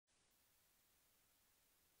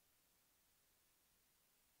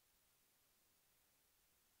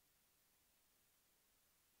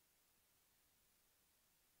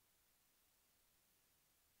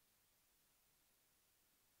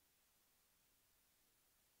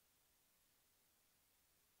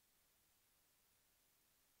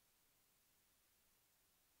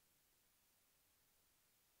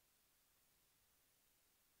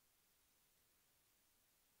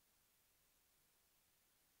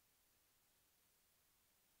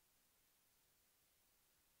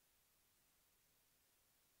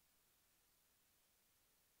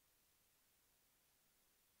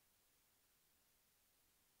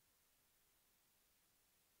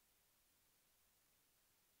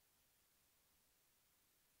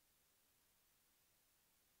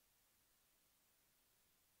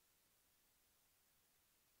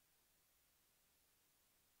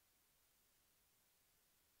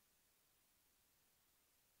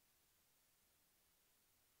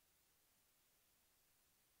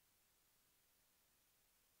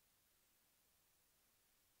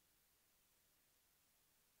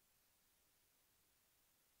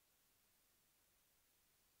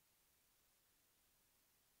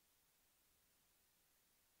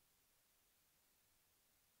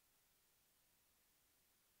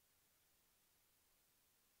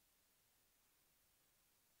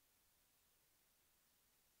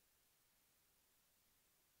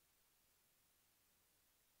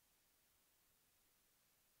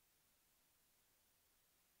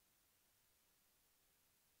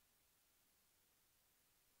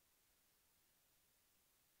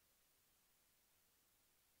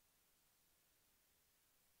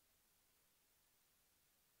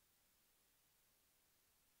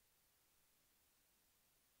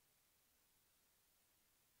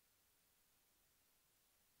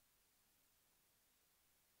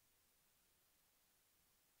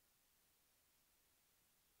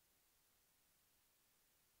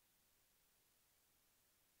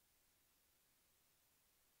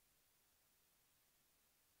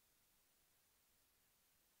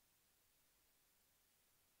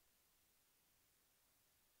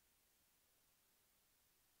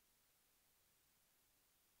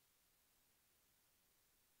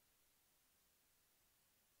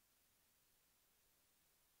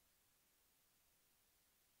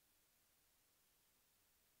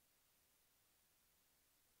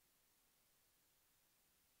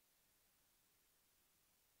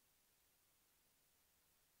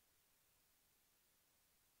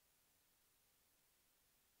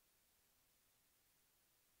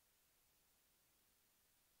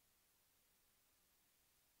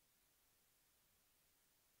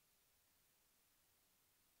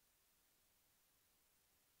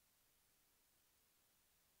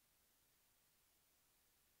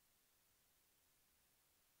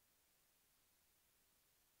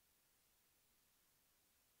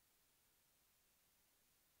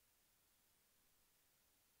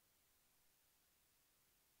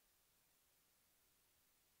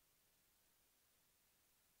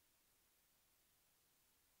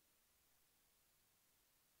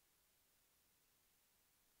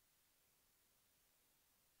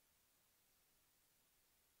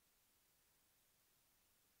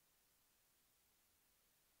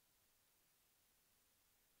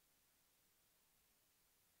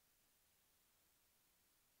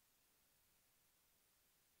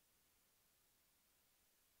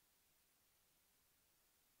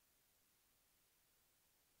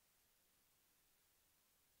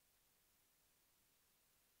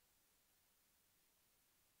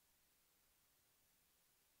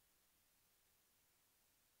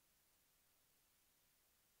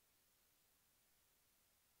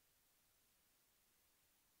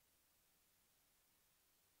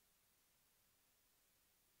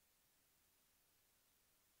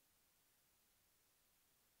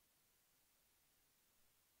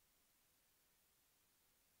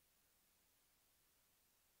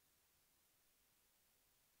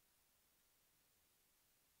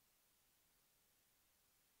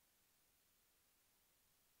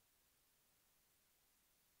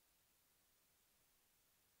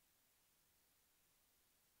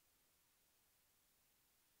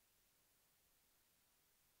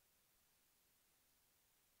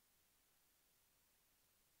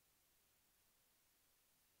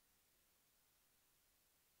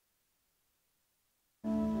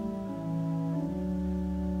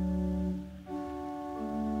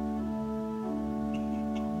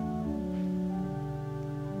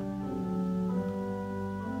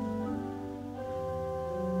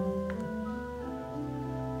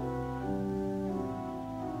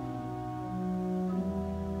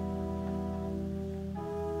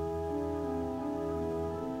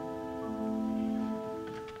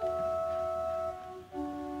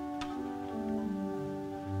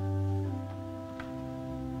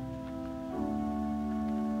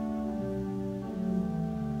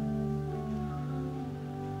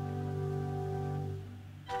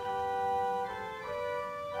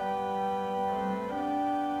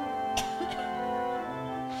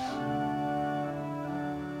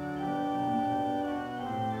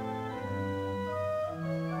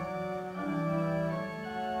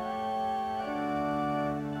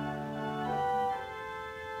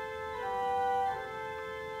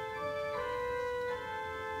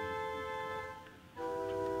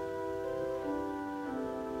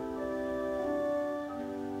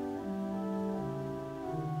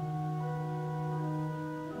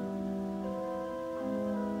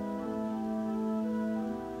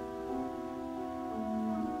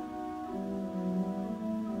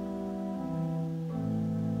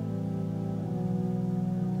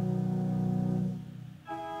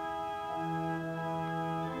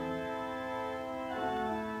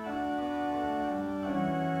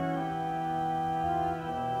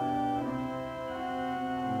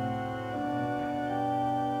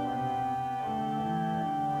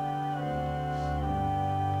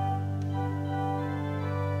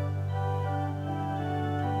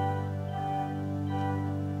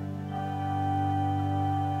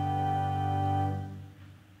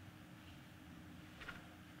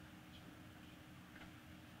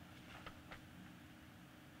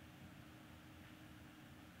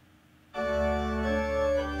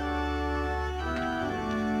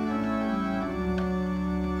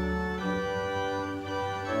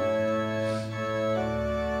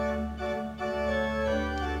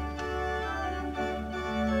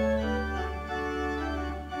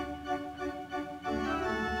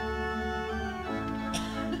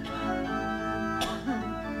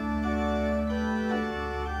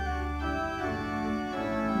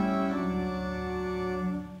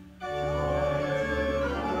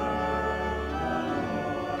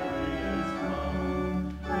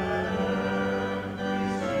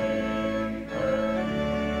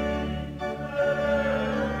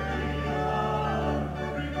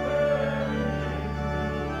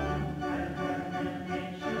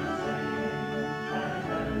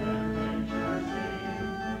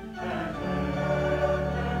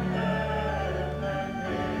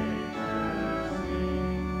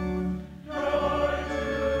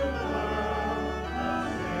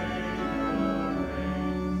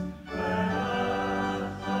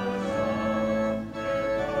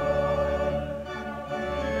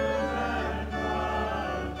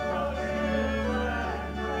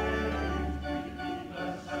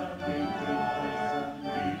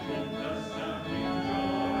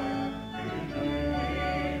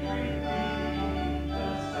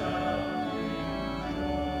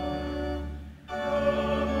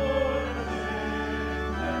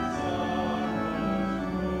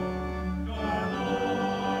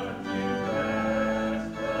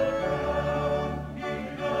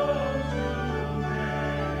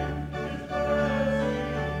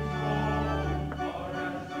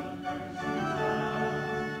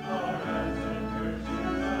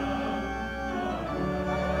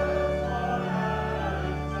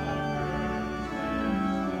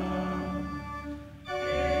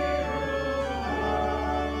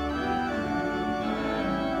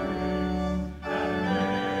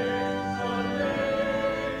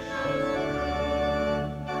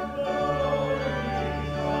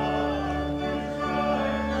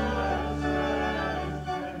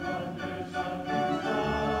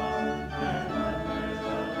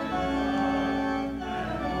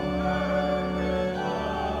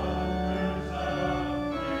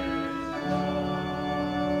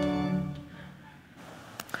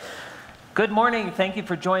Good morning. Thank you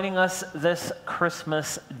for joining us this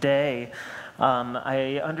Christmas Day.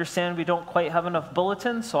 I understand we don't quite have enough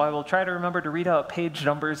bulletins, so I will try to remember to read out page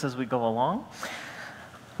numbers as we go along.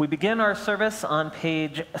 We begin our service on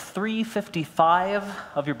page 355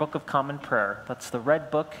 of your Book of Common Prayer. That's the red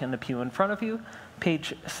book in the pew in front of you,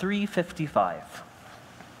 page 355.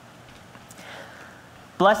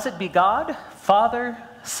 Blessed be God, Father,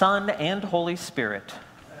 Son, and Holy Spirit.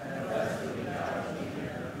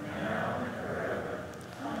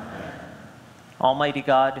 Almighty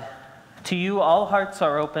God, to you all hearts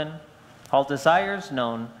are open, all desires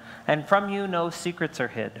known, and from you no secrets are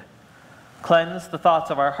hid. Cleanse the thoughts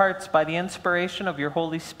of our hearts by the inspiration of your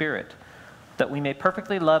Holy Spirit, that we may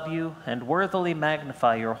perfectly love you and worthily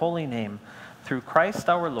magnify your holy name, through Christ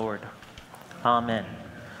our Lord. Amen.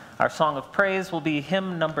 Our song of praise will be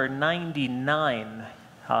hymn number 99.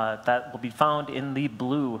 That will be found in the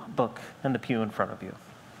blue book in the pew in front of you.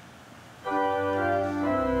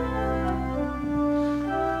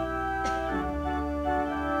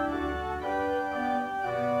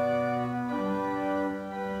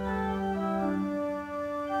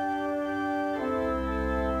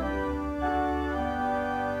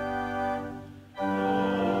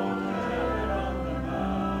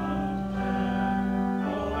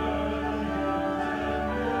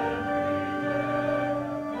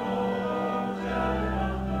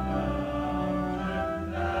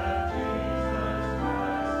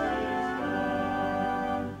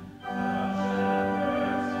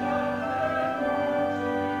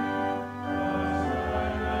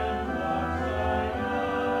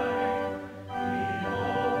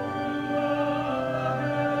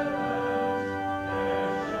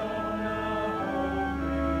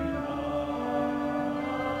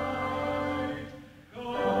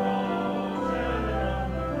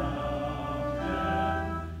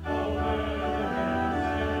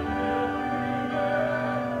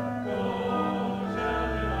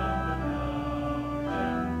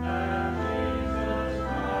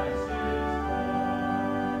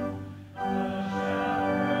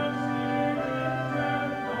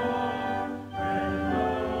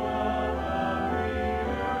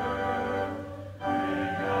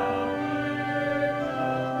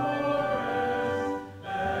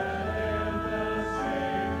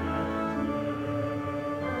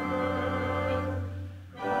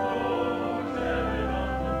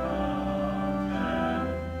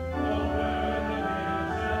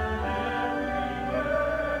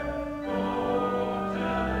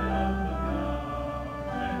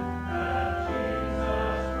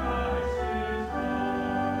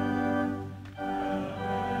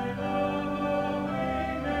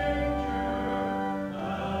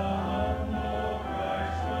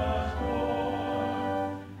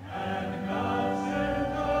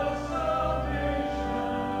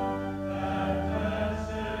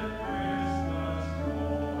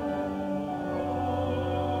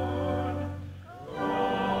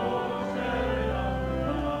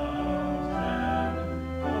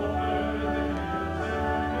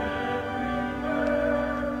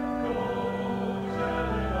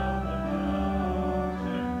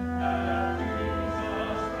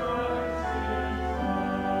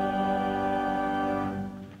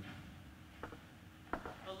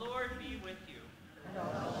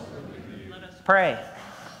 Pray.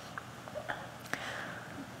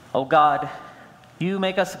 O God, you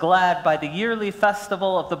make us glad by the yearly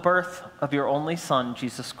festival of the birth of your only Son,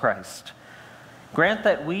 Jesus Christ. Grant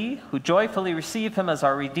that we, who joyfully receive him as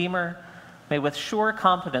our Redeemer, may with sure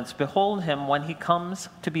confidence behold him when he comes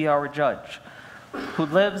to be our judge, who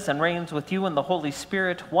lives and reigns with you in the Holy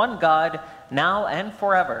Spirit, one God, now and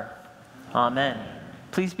forever. Amen.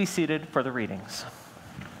 Please be seated for the readings.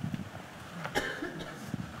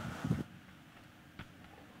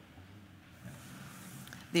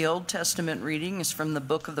 The Old Testament reading is from the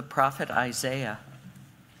book of the prophet Isaiah.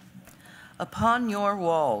 Upon your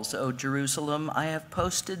walls, O Jerusalem, I have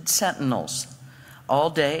posted sentinels. All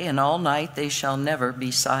day and all night they shall never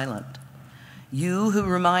be silent. You who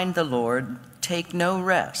remind the Lord, take no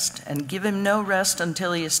rest, and give him no rest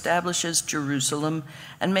until he establishes Jerusalem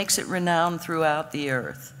and makes it renowned throughout the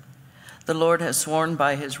earth. The Lord has sworn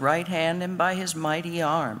by his right hand and by his mighty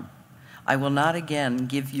arm. I will not again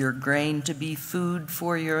give your grain to be food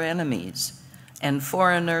for your enemies, and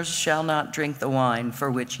foreigners shall not drink the wine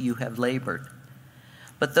for which you have labored.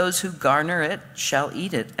 But those who garner it shall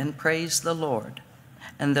eat it and praise the Lord,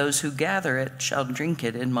 and those who gather it shall drink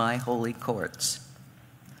it in my holy courts.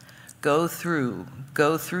 Go through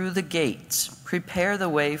the gates, prepare the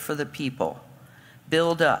way for the people.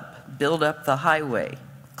 Build up the highway,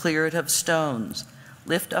 clear it of stones,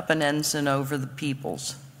 lift up an ensign over the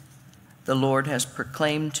peoples. The Lord has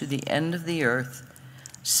proclaimed to the end of the earth,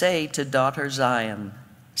 say to daughter Zion,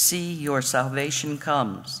 see, your salvation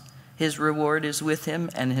comes. His reward is with him,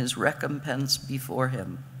 and his recompense before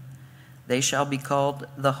him. They shall be called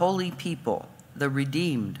the holy people, the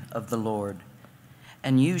redeemed of the Lord.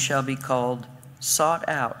 And you shall be called sought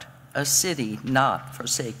out, a city not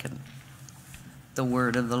forsaken. The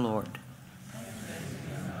word of the Lord.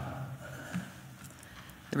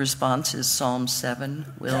 The response is Psalm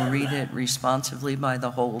 7. We'll read it responsively by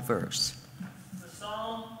the whole verse. The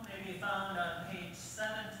psalm may be found on page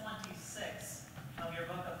 726 of your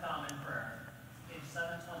Book of Common Prayer. Page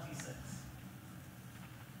 726.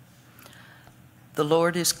 The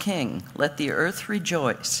Lord is king. Let the earth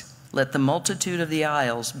rejoice. Let the multitude of the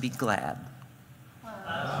isles be glad.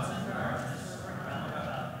 Clouds and darkness are round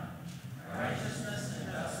about him. Righteousness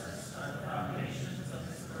and justice are the foundations of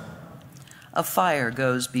his throne. A fire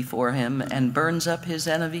goes before him and burns up his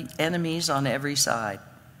enemies on every side.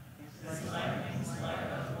 His lightnings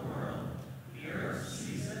light up the world. The earth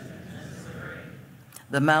sees it and is afraid.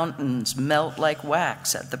 The mountains melt like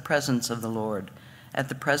wax at the presence of the Lord, at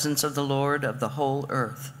the presence of the Lord of the whole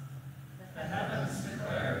earth. The heavens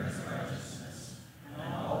declare his righteousness,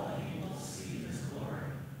 and all people see his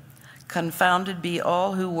glory. Confounded be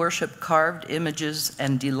all who worship carved images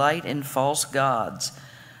and delight in false gods.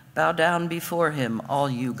 Bow down before him, all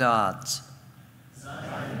you gods.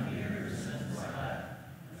 Zion hears and is glad,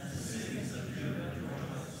 and the cities of Judah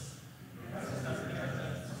rejoice, because of your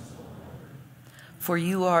judgments, O Lord. For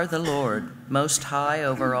you are the Lord, most high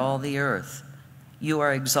over all the earth. You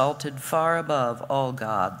are exalted far above all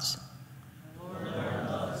gods. The Lord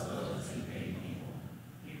loves those who hate evil.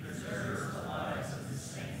 He preserves the lives of his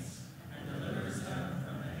saints and delivers them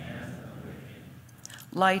from the hand of the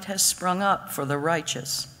wicked. Light has sprung up for the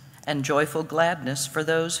righteous, and joyful gladness for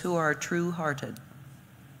those who are true-hearted.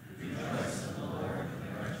 Rejoice in the Lord,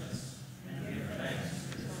 the righteous, and give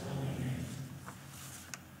thanks to his holy name.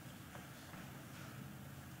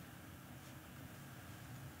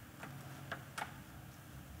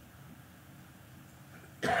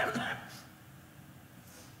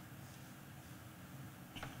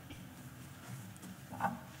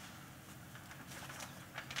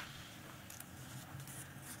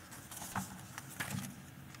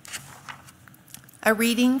 A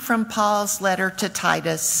reading from Paul's letter to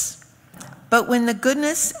Titus. But when the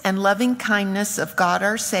goodness and loving kindness of God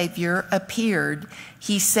our Savior appeared,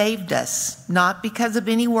 he saved us, not because of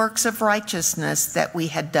any works of righteousness that we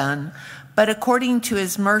had done, but according to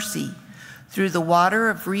his mercy, through the water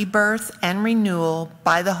of rebirth and renewal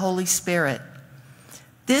by the Holy Spirit.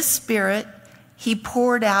 This Spirit he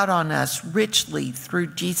poured out on us richly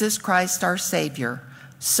through Jesus Christ our Savior,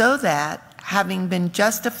 so that, having been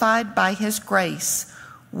justified by his grace,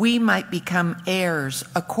 we might become heirs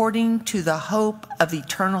according to the hope of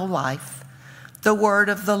eternal life. The word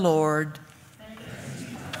of the Lord.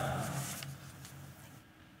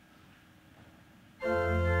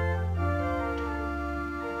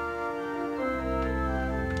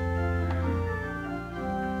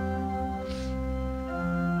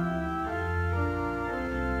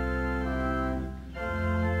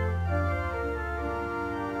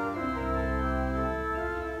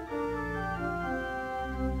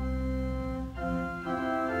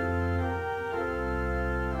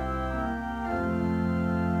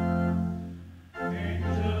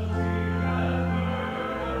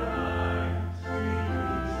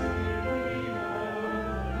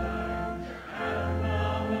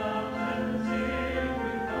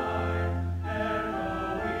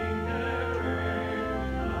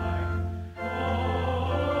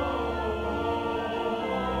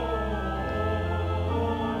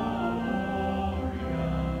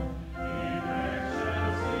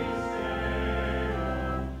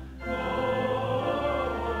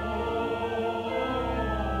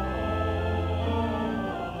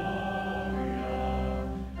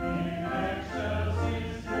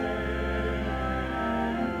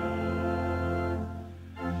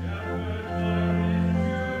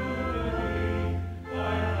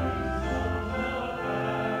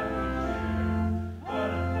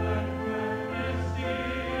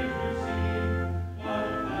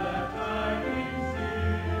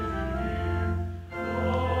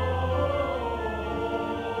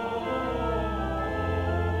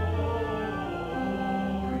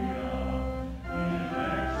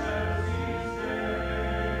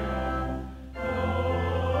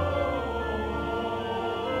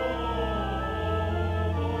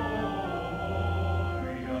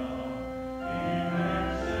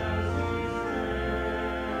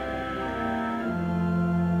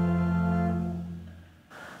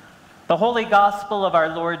 The Holy Gospel of our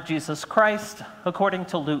Lord Jesus Christ, according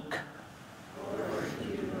to Luke.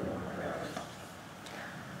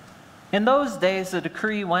 In those days, a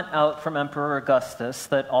decree went out from Emperor Augustus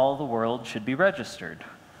that all the world should be registered.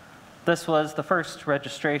 This was the first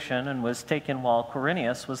registration and was taken while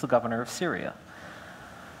Quirinius was the governor of Syria.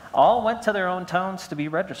 All went to their own towns to be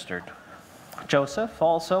registered. Joseph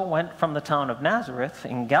also went from the town of Nazareth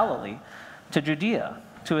in Galilee to Judea,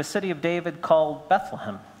 to a city of David called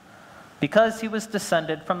Bethlehem, because he was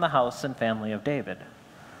descended from the house and family of David.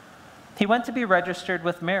 He went to be registered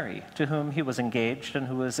with Mary, to whom he was engaged and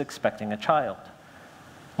who was expecting a child.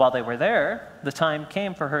 While they were there, the time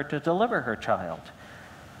came for her to deliver her child.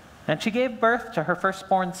 And she gave birth to her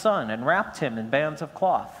firstborn son and wrapped him in bands of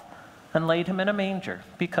cloth and laid him in a manger,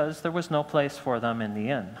 because there was no place for them in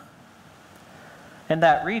the inn. In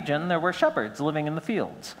that region there were shepherds living in the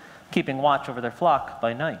fields, keeping watch over their flock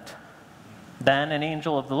by night. Then an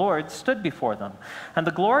angel of the Lord stood before them, and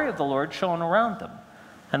the glory of the Lord shone around them,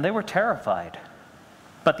 and they were terrified.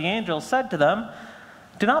 But the angel said to them,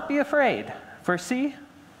 "Do not be afraid, for see,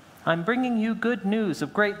 I'm bringing you good news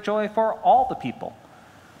of great joy for all the people.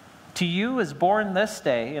 To you is born this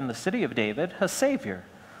day in the city of David a Savior,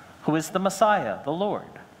 who is the Messiah, the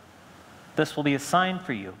Lord. This will be a sign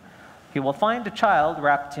for you. You will find a child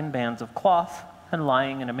wrapped in bands of cloth and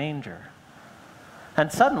lying in a manger." And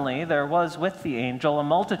suddenly there was with the angel a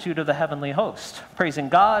multitude of the heavenly host, praising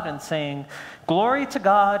God and saying, "Glory to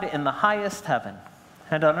God in the highest heaven,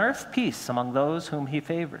 and on earth peace among those whom he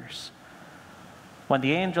favors." When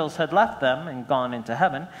the angels had left them and gone into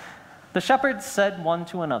heaven, the shepherds said one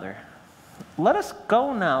to another, "Let us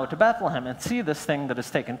go now to Bethlehem and see this thing that has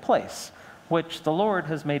taken place, which the Lord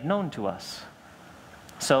has made known to us."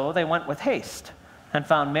 So they went with haste and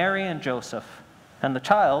found Mary and Joseph and the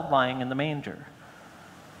child lying in the manger.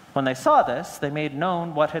 When they saw this, they made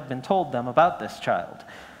known what had been told them about this child,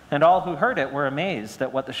 and all who heard it were amazed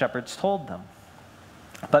at what the shepherds told them.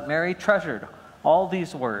 But Mary treasured all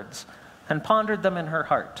these words and pondered them in her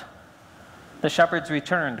heart. The shepherds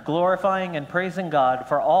returned, glorifying and praising God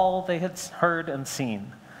for all they had heard and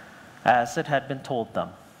seen, as it had been told them.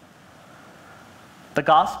 The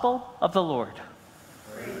Gospel of the Lord.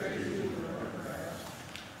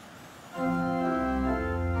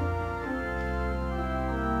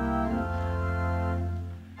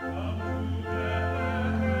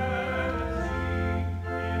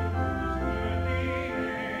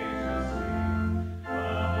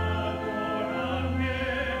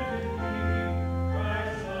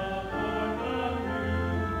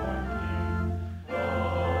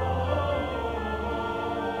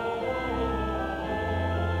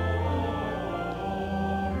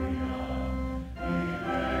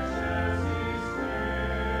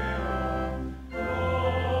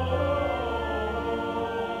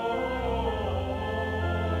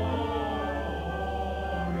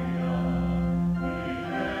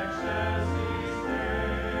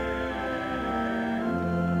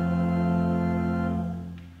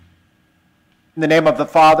 In the name of the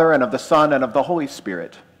Father, and of the Son, and of the Holy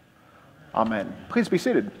Spirit. Amen. Please be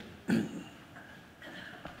seated.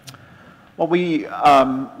 Well, we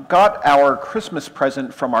got our Christmas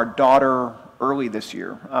present from our daughter early this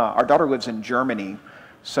year. Our daughter lives in Germany,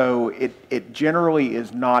 so it generally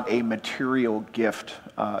is not a material gift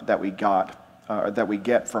that we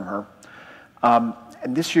get from her.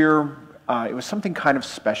 And this year, it was something kind of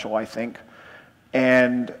special, I think.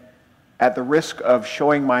 And at the risk of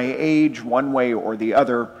showing my age one way or the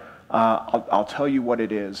other, I'll tell you what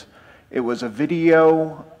it is. It was a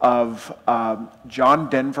video of John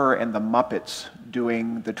Denver and the Muppets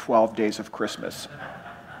doing the 12 Days of Christmas.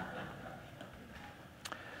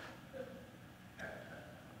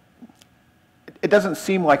 It doesn't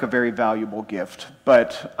seem like a very valuable gift,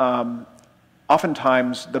 but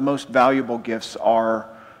oftentimes the most valuable gifts are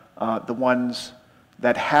the ones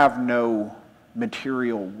that have no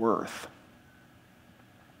material worth.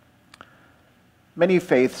 Many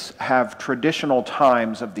faiths have traditional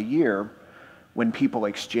times of the year when people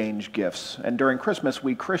exchange gifts. And during Christmas,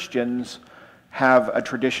 we Christians have a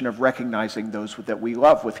tradition of recognizing those that we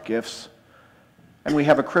love with gifts. And we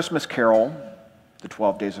have a Christmas carol, the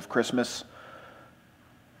 12 Days of Christmas,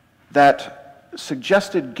 that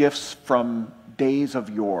suggested gifts from days of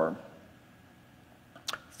yore,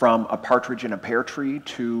 from a partridge in a pear tree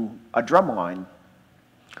to a drumline.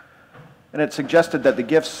 And it suggested that the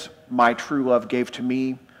gifts my true love gave to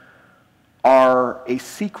me are a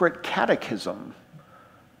secret catechism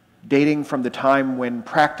dating from the time when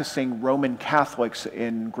practicing Roman Catholics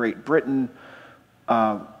in Great Britain,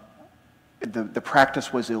 the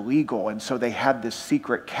practice was illegal, and so they had this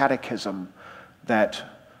secret catechism that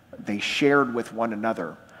They shared with one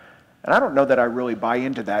another. And I don't know that I really buy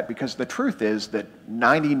into that, because the truth is that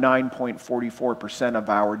 99.44% of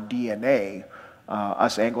our DNA,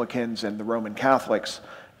 us Anglicans and the Roman Catholics,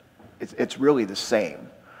 it's really the same.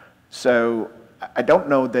 So I don't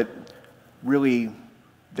know that really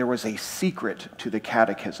there was a secret to the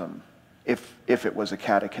catechism, if it was a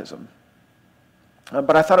catechism.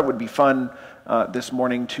 But I thought it would be fun this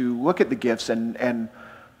morning to look at the gifts and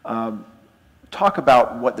talk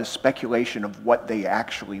about what the speculation of what they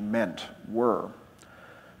actually meant were.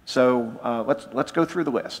 So let's go through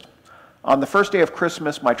the list. On the first day of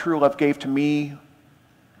Christmas, my true love gave to me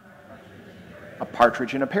a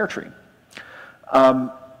partridge in a pear tree.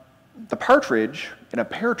 The partridge in a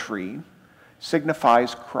pear tree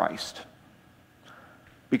signifies Christ,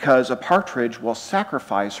 because a partridge will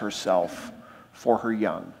sacrifice herself for her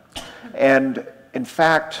young. And in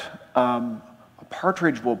fact, a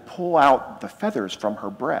partridge will pull out the feathers from her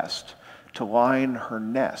breast to line her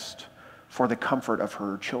nest for the comfort of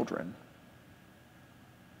her children.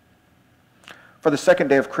 For the second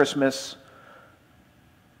day of Christmas,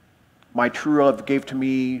 my true love gave to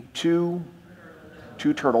me two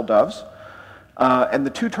turtle doves. And the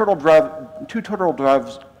two turtle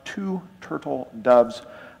doves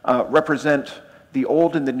represent the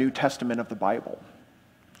Old and the New Testament of the Bible.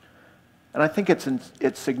 And I think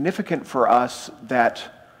it's significant for us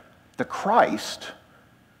that the Christ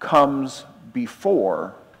comes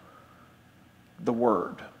before the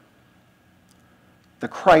Word. The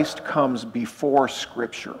Christ comes before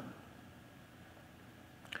Scripture.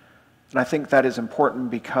 And I think that is important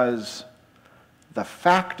because the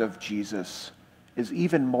fact of Jesus is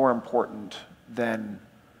even more important than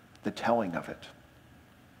the telling of it.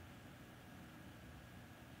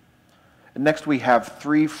 And next we have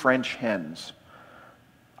 3 French hens.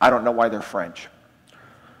 I don't know why they're French,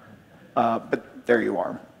 but there you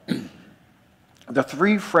are. The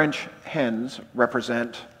 3 French hens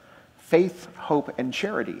represent faith, hope, and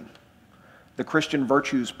charity, the Christian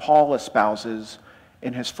virtues Paul espouses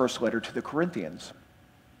in his first letter to the Corinthians.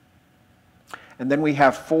 And then we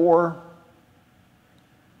have 4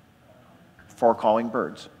 calling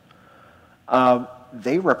birds.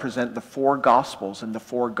 They represent the 4 Gospels and the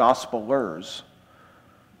 4 Gospelers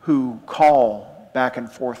who call back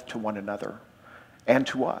and forth to one another and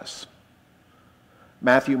to us.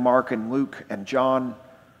 Matthew, Mark, and Luke, and John,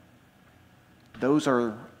 those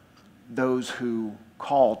are those who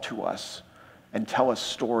call to us and tell us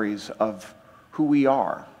stories of who we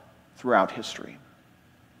are throughout history.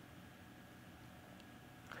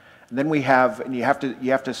 And then we have, and you have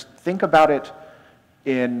to think about it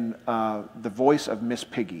in the voice of Miss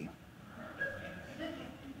Piggy.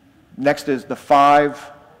 Next is the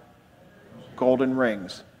 5 golden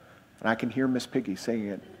rings. And I can hear Miss Piggy saying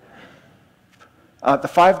it. The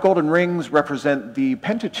 5 golden rings represent the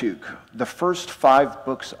Pentateuch, the first 5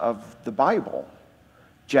 books of the Bible: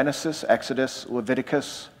 Genesis, Exodus,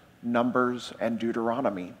 Leviticus, Numbers, and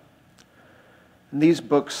Deuteronomy. And these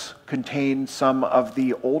books contain some of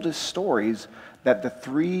the oldest stories that the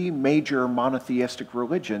 3 major monotheistic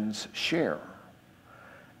religions share,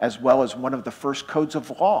 as well as one of the first codes of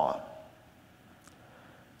law.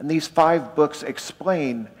 And these 5 books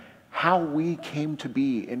explain how we came to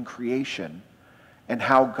be in creation and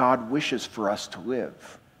how God wishes for us to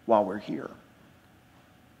live while we're here.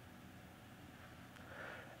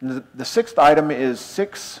 And the 6th item is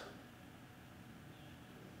 6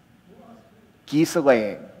 geese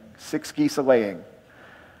a-laying. 6 geese a-laying.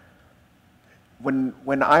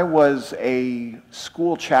 When I was a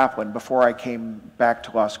school chaplain, before I came back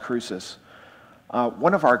to Las Cruces,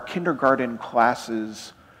 one of our kindergarten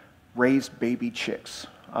classes raised baby chicks.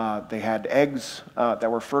 They had eggs that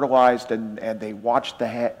were fertilized, and they watched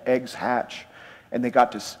the eggs hatch, and they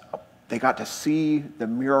got to see the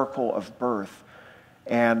miracle of birth.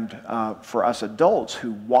 And for us adults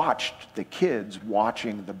who watched the kids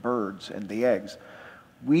watching the birds and the eggs,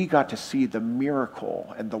 we got to see the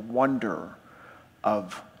miracle and the wonder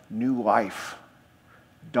of new life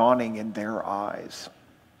dawning in their eyes.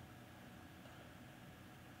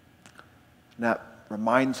 And that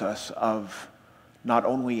reminds us of not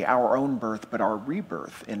only our own birth, but our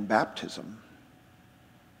rebirth in baptism.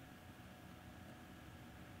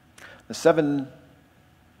 The 7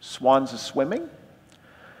 swans a-swimming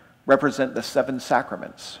represent the 7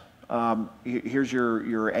 sacraments. Here's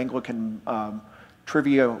your Anglican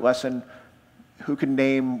trivia lesson. Who can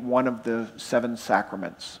name one of the 7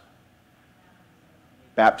 sacraments?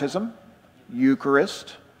 Baptism,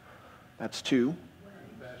 Eucharist, that's 2.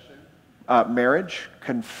 Marriage,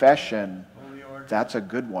 confession, that's a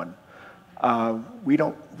good one. We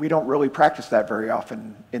don't really practice that very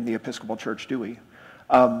often in the Episcopal Church, do we?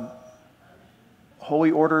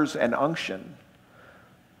 Holy orders and unction.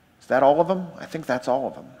 Is that all of them? I think that's all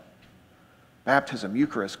of them. Baptism,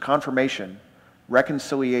 Eucharist, confirmation,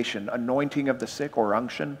 reconciliation, anointing of the sick or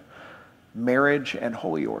unction, marriage, and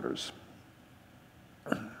holy orders.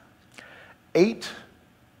 8,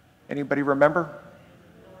 anybody remember?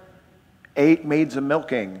 8 maids of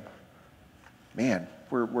milking. Man,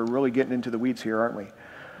 we're really getting into the weeds here, aren't we?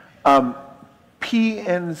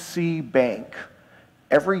 PNC Bank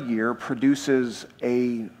every year produces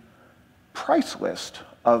a price list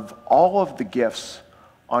of all of the gifts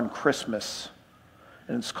on Christmas,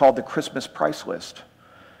 and it's called the Christmas price list.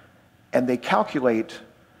 And they calculate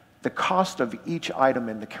the cost of each item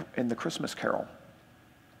in the Christmas carol.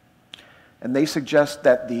 And they suggest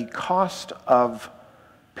that the cost of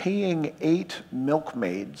paying 8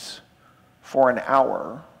 milkmaids for an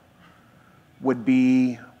hour would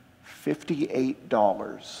be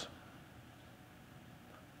 $58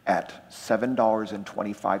 at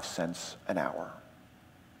 $7.25 an hour.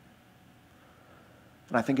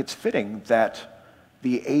 And I think it's fitting that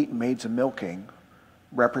the 8 maids of milking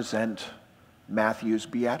represent Matthew's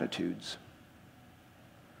Beatitudes.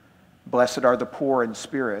 Blessed are the poor in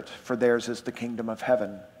spirit, for theirs is the kingdom of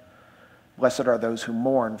heaven. Blessed are those who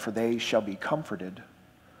mourn, for they shall be comforted.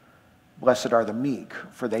 Blessed are the meek,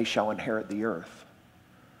 for they shall inherit the earth.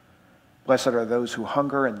 Blessed are those who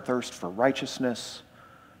hunger and thirst for righteousness,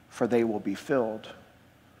 for they will be filled.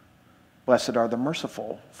 Blessed are the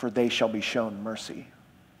merciful, for they shall be shown mercy.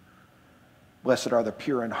 Blessed are the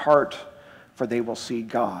pure in heart, for they will see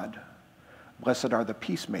God. Blessed are the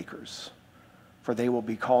peacemakers, for they will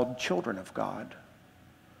be called children of God.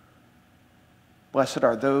 Blessed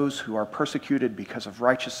are those who are persecuted because of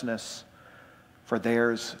righteousness, for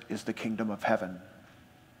theirs is the kingdom of heaven.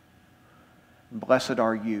 Blessed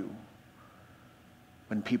are you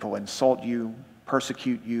when people insult you,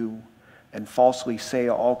 persecute you, and falsely say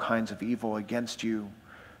all kinds of evil against you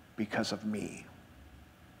because of me.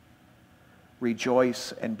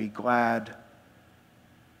 Rejoice and be glad,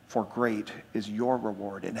 for great is your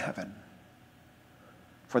reward in heaven.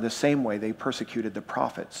 For the same way they persecuted the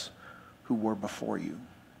prophets who were before you.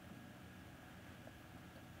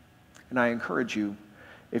 And I encourage you,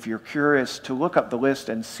 if you're curious, to look up the list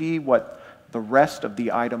and see what the rest of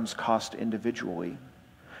the items cost individually.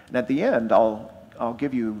 And at the end, I'll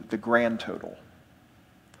give you the grand total.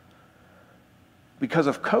 Because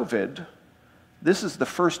of COVID, this is the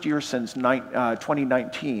first year since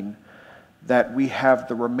 2019 that we have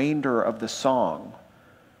the remainder of the song,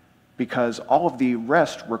 because all of the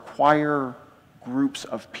rest require groups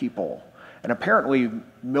of people. And apparently,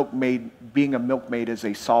 being a milkmaid is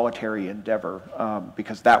a solitary endeavor,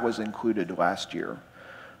 because that was included last year.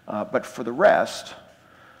 But for the rest,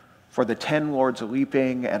 for the 10 lords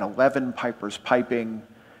a-leaping and 11 pipers piping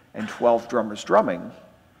and 12 drummers drumming,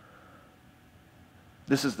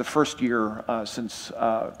 this is the first year since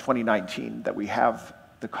 2019 that we have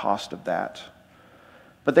the cost of that.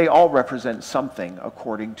 But they all represent something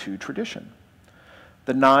according to tradition.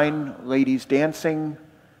 The 9 ladies dancing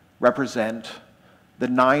represent the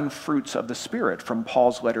 9 fruits of the Spirit from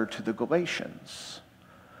Paul's letter to the Galatians.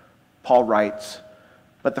 Paul writes,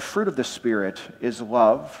 "But the fruit of the Spirit is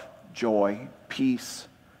love, joy, peace,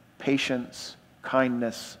 patience,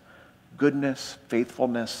 kindness, goodness,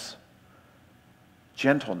 faithfulness,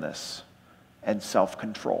 gentleness, and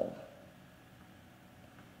self-control."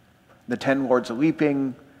 The 10 lords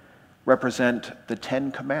a-leaping represent the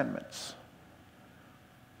 10 commandments.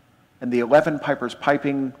 And the 11 pipers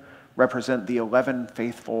piping represent the 11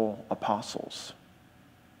 faithful apostles.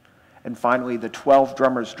 And finally, the 12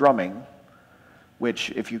 drummers drumming, which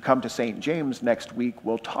if you come to St. James next week,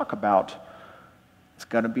 we'll talk about. It's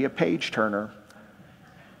going to be a page turner.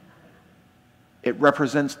 It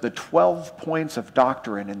represents the 12 points of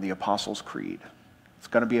doctrine in the Apostles' Creed. It's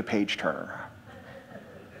going to be a page turner.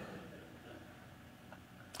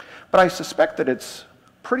 But I suspect that it's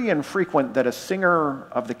pretty infrequent that a singer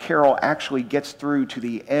of the carol actually gets through to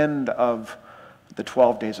the end of the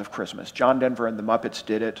 12 days of Christmas. John Denver and the Muppets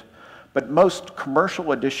did it, but most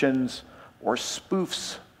commercial editions or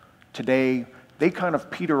spoofs today, they kind of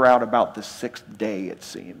peter out about the 6th day, it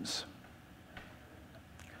seems.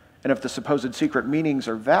 And if the supposed secret meanings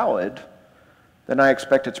are valid, then I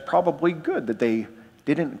expect it's probably good that they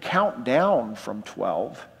didn't count down from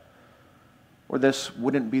 12, or this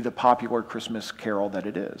wouldn't be the popular Christmas carol that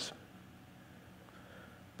it is.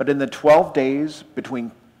 But in the 12 days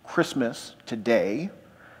between Christmas today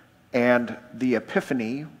and the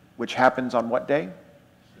Epiphany, which happens on what day?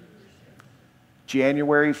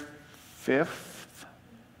 January 5th?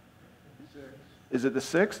 Is it the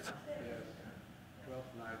 6th? Yes.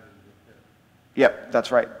 12th night is the 5th. Yep,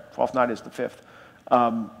 that's right. 12th night is the 5th.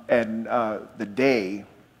 And the day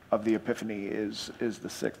of the Epiphany is the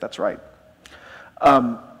 6th. That's right.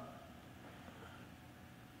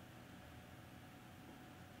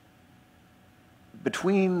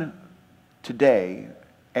 Between today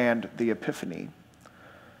and the Epiphany,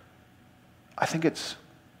 I think it's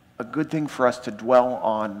a good thing for us to dwell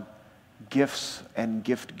on gifts and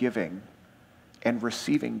gift giving and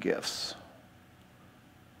receiving gifts.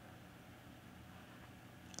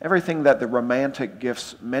 Everything that the romantic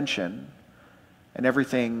gifts mention and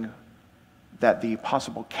everything that the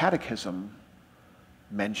possible catechism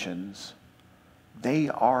mentions, they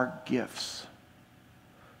are gifts.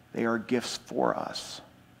 They are gifts for us.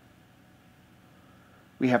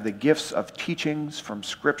 We have the gifts of teachings from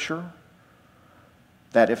Scripture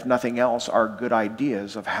that, if nothing else, are good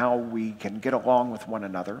ideas of how we can get along with one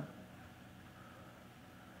another.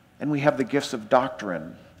 And we have the gifts of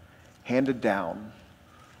doctrine handed down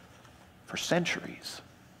for centuries.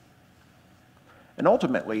 And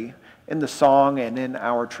ultimately, in the song and in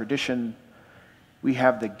our tradition, we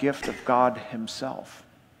have the gift of God Himself,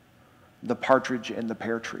 the partridge in the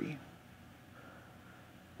pear tree,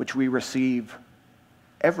 which we receive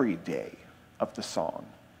every day of the song.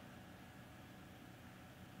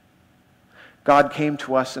 God came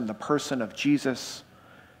to us in the person of Jesus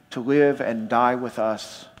to live and die with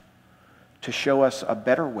us, to show us a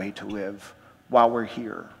better way to live while we're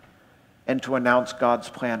here, and to announce God's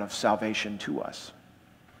plan of salvation to us.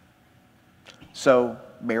 So,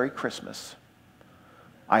 Merry Christmas.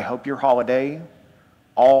 I hope your holiday,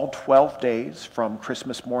 all 12 days from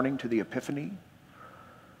Christmas morning to the Epiphany,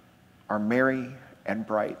 are merry and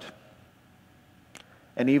bright.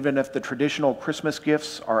 And even if the traditional Christmas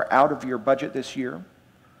gifts are out of your budget this year,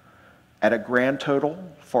 at a grand total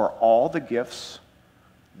for all the gifts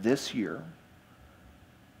this year,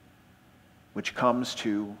 which comes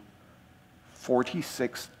to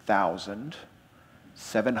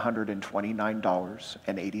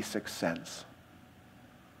 $46,729.86,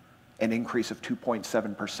 an increase of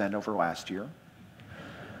 2.7% over last year.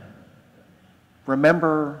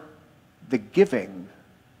 Remember, the giving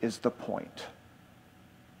is the point,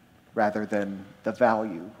 rather than the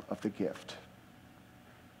value of the gift.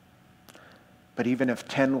 But even if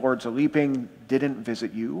 10 Lords a-Leaping didn't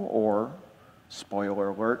visit you, or, spoiler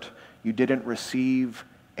alert, you didn't receive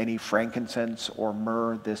any frankincense or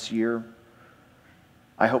myrrh this year,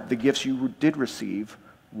 I hope the gifts you did receive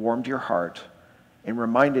warmed your heart and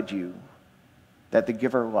reminded you that the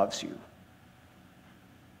giver loves you,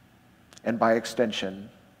 and by extension,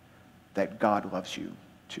 that God loves you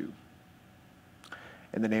too.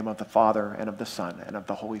 In the name of the Father, and of the Son, and of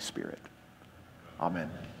the Holy Spirit. Amen.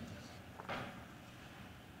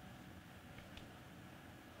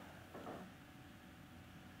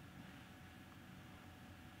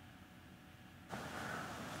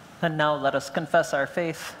 And now let us confess our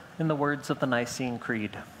faith in the words of the Nicene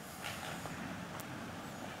Creed.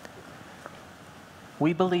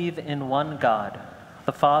 We believe in one God,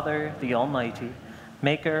 the Father, the Almighty,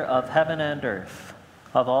 maker of heaven and earth,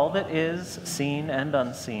 of all that is seen and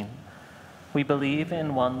unseen. We believe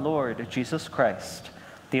in one Lord, Jesus Christ,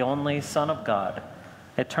 the only Son of God,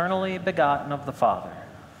 eternally begotten of the Father,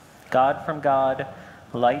 God from God,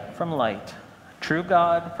 light from light, true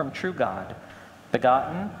God from true God,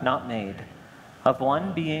 begotten, not made, of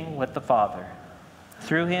one being with the Father.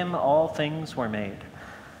 Through him all things were made.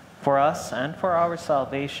 For us and for our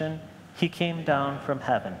salvation, he came down from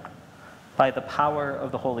heaven. By the power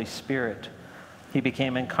of the Holy Spirit, he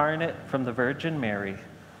became incarnate from the Virgin Mary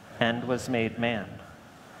and was made man.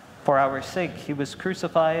 For our sake, he was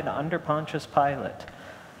crucified under Pontius Pilate.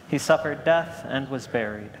 He suffered death and was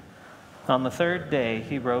buried. On the third day,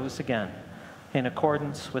 he rose again, in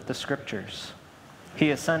accordance with the Scriptures.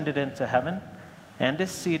 He ascended into heaven and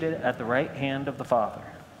is seated at the right hand of the Father.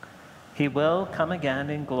 He will come again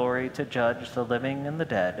in glory to judge the living and the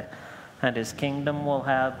dead, and his kingdom will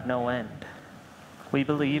have no end. We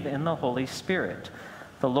believe in the Holy Spirit,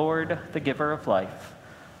 the Lord, the giver of life,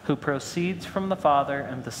 who proceeds from the Father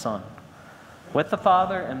and the Son. With the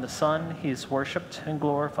Father and the Son, he is worshipped and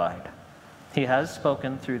glorified. He has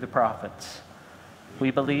spoken through the prophets.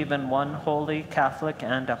 We believe in one holy, Catholic,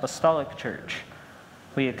 and apostolic church.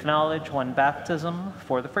 We acknowledge one baptism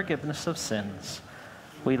for the forgiveness of sins.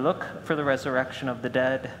 We look for the resurrection of the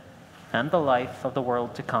dead and the life of the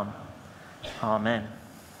world to come. Amen.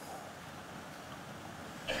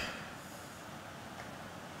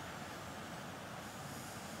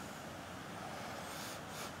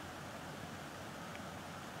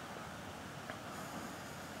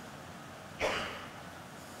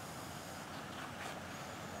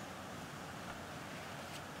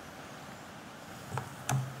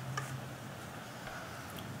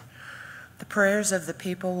 Prayers of the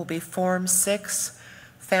people will be Form 6,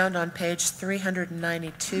 found on page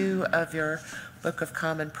 392 of your Book of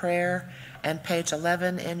Common Prayer and page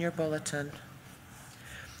 11 in your bulletin.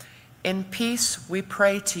 In peace we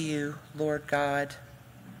pray to you, Lord God.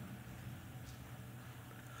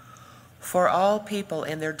 For all people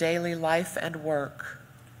in their daily life and work.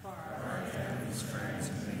 For our families, friends,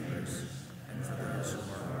 and neighbors, and for those who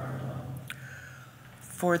are alone.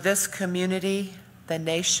 For this community, the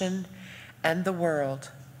nation, and the world.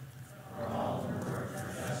 For all who work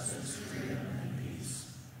for justice, freedom, and peace.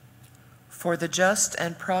 For the just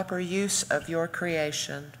and proper use of your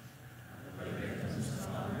creation. For the victims of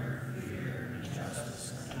hunger, fear,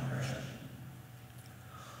 injustice, and oppression.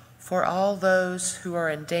 For all those who are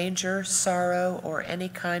in danger, sorrow, or any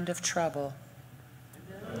kind of trouble.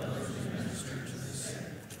 And those who minister to the sick,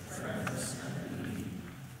 friends, and needy.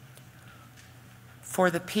 For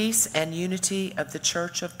the peace and unity of the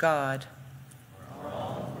Church of God.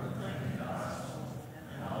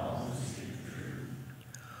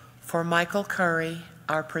 For Michael Curry,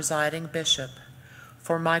 our presiding bishop,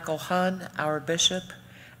 for Michael Hunn, our bishop,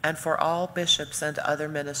 and for all bishops and other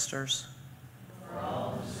ministers. For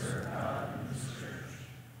all who serve God in this church.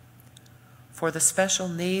 For the special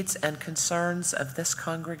needs and concerns of this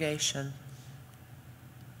congregation.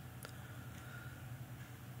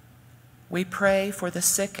 We pray for the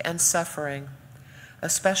sick and suffering,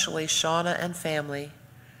 especially Shauna and family,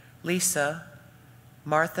 Lisa,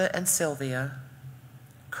 Martha and Sylvia,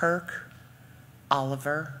 Kirk,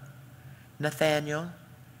 Oliver, Nathaniel,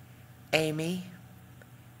 Amy,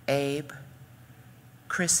 Abe,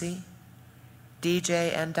 Chrissy,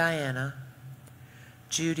 DJ and Diana,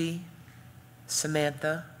 Judy,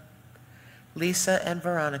 Samantha, Lisa and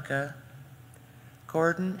Veronica,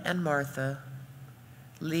 Gordon and Martha,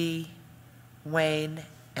 Lee, Wayne,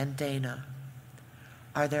 and Dana.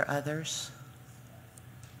 Are there others?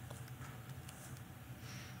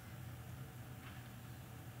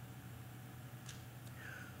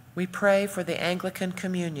 We pray for the Anglican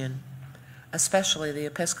Communion, especially the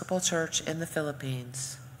Episcopal Church in the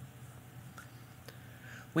Philippines.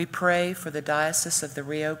 We pray for the Diocese of the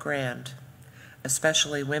Rio Grande,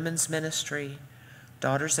 especially Women's Ministry,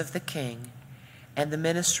 Daughters of the King, and the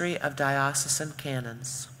Ministry of Diocesan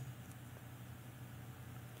Canons.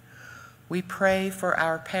 We pray for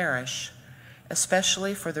our parish,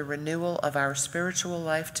 especially for the renewal of our spiritual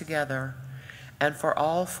life together, and for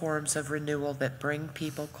all forms of renewal that bring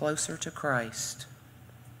people closer to Christ.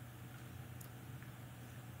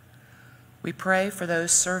 We pray for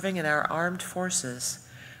those serving in our armed forces,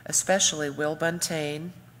 especially Will Buntain,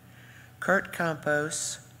 Kurt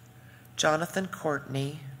Campos, Jonathan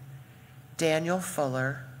Courtney, Daniel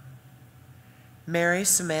Fuller, Mary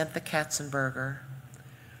Samantha Katzenberger,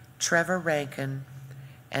 Trevor Rankin,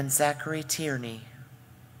 and Zachary Tierney.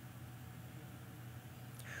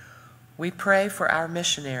 We pray for our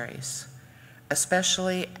missionaries,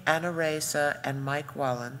 especially Anna Reza and Mike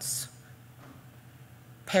Wallens,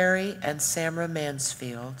 Perry and Samra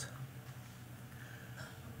Mansfield,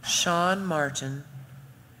 Sean Martin,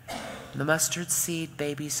 the Mustard Seed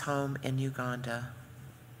Babies Home in Uganda.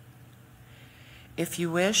 If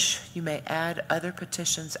you wish, you may add other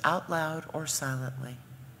petitions out loud or silently.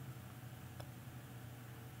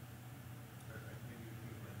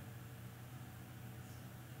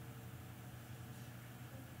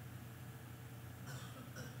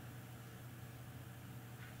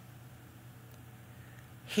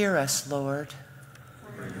 Hear us, Lord.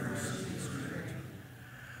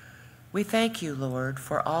 We thank you, Lord,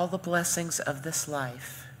 for all the blessings of this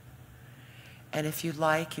life. And if you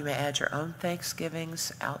like, you may add your own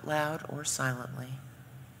thanksgivings out loud or silently.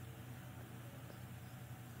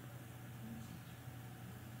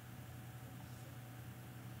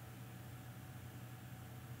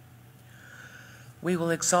 We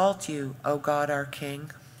will exalt you, O God, our King.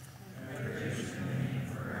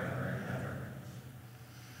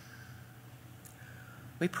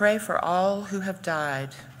 We pray for all who have died,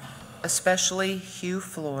 especially Hugh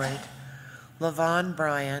Floyd, LaVon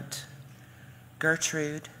Bryant,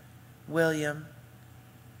 Gertrude, William,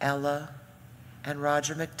 Ella, and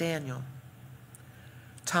Roger McDaniel,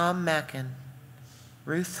 Tom Mackin,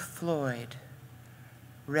 Ruth Floyd,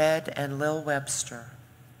 Red and Lil Webster,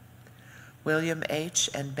 William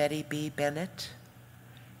H. and Betty B. Bennett,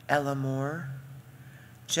 Ella Moore,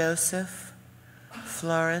 Joseph,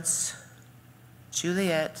 Florence,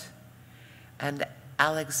 Juliet, and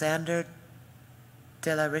Alexander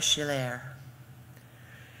de la Richelieu.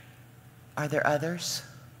 Are there others?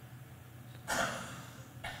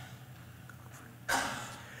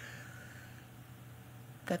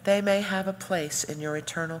 That they may have a place in your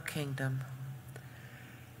eternal kingdom.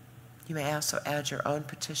 You may also add your own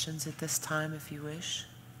petitions at this time if you wish.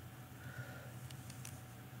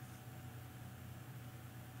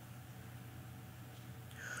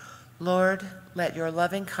 Lord, let your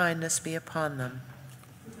loving kindness be upon them.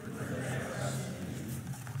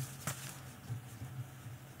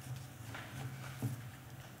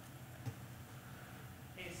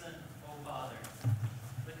 Hasten, O Father,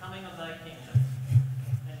 the coming of thy kingdom,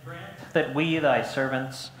 and grant that we, thy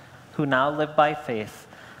servants, who now live by faith,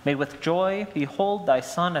 may with joy behold thy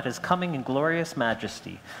Son at his coming in glorious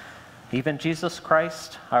majesty, even Jesus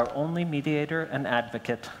Christ, our only mediator and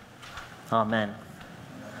advocate. Amen.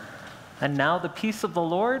 And now the peace of the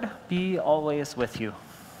Lord be always with you.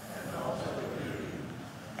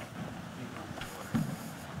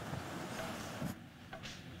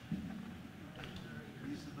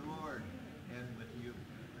 Peace of the Lord, and with you.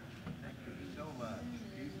 Thank you so much.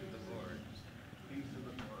 Peace of the Lord. Peace of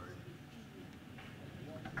the Lord.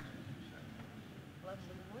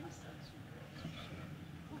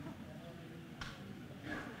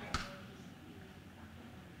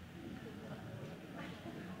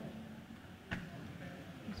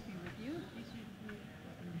 Peace be with you. Peace be with you.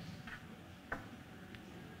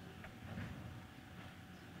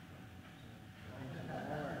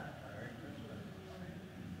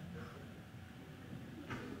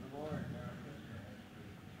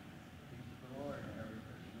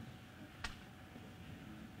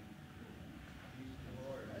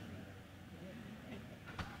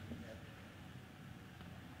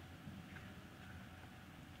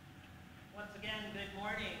 Once again, good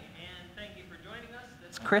morning, and thank you for joining us.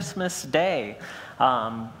 It's Christmas Day.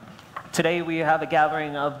 Today we have a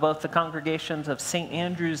gathering of both the congregations of St.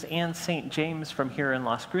 Andrew's and St. James from here in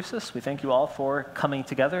Las Cruces. We thank you all for coming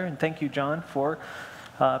together, and thank you, John, for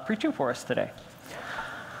preaching for us today.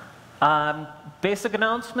 Basic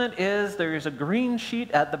announcement is there's a green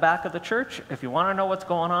sheet at the back of the church. If you want to know what's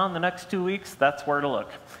going on the next 2 weeks, that's where to look.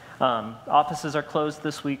 Offices are closed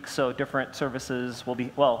this week, so different services will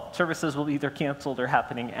be, services will be either canceled or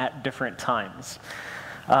happening at different times.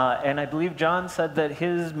 And I believe John said that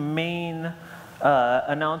his main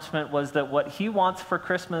announcement was that what he wants for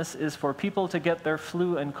Christmas is for people to get their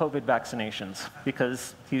flu and COVID vaccinations,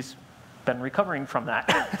 because he's been recovering from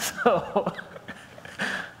that. So.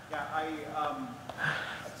 Yeah,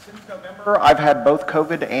 since November, I've had both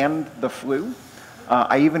COVID and the flu.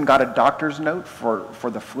 I even got a doctor's note for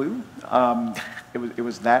the flu. It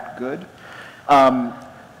was that good.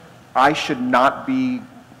 I should not be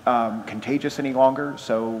contagious any longer,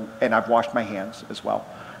 and I've washed my hands as well.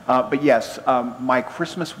 But yes, my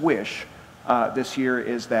Christmas wish this year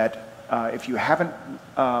is that if you haven't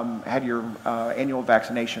had your annual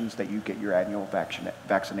vaccinations, that you get your annual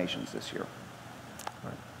vaccinations this year.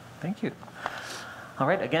 Thank you. All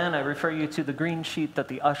right, again, I refer you to the green sheet that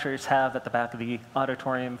the ushers have at the back of the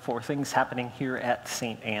auditorium for things happening here at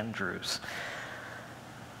St. Andrew's.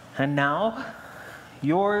 And now,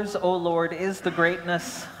 yours, O Lord, is the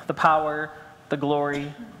greatness, the power, the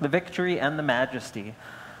glory, the victory, and the majesty.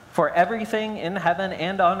 For everything in heaven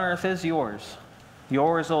and on earth is yours.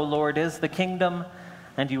 Yours, O Lord, is the kingdom,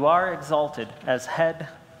 and you are exalted as head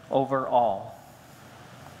over all.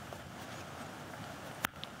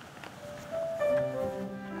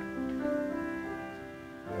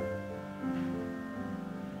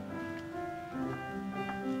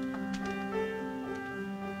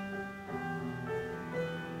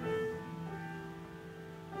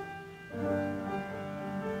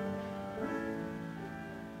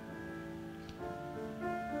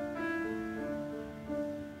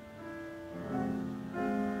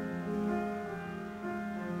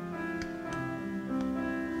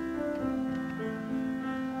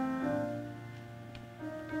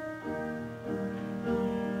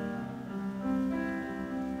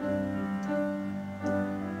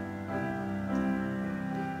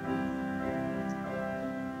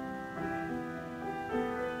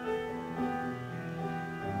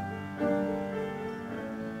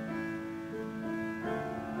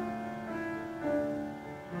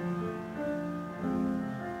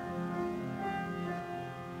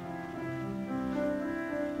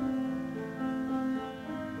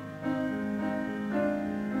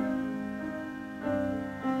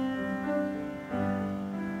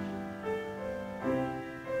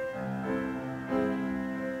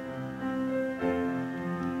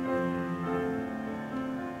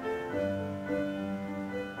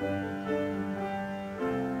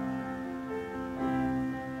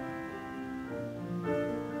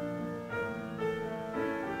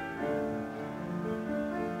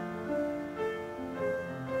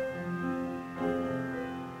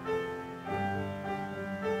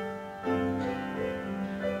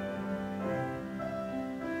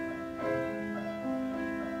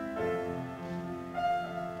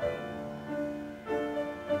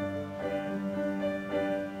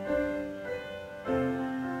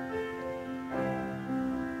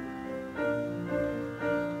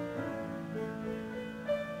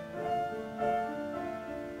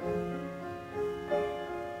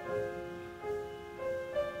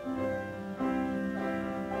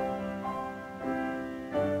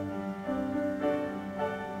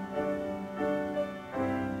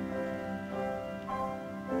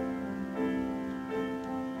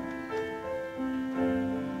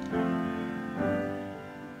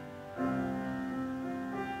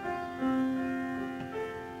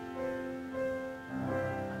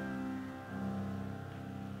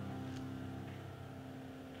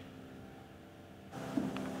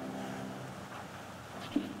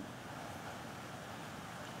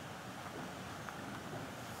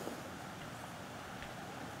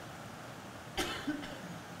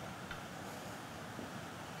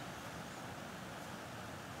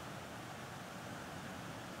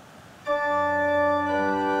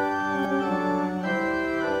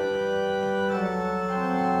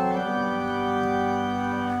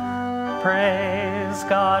 Praise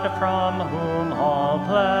God from whom all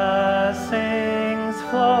blessings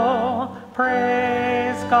flow.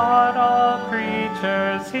 Praise God, all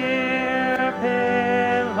creatures here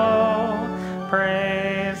below.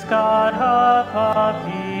 Praise God above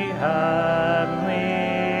the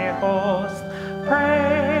heavenly host.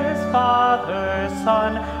 Praise Father,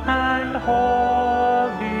 Son, and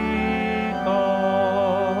Holy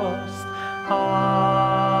Ghost. Amen.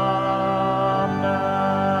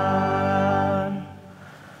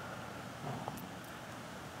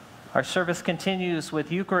 Our service continues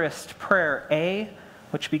with Eucharist Prayer A,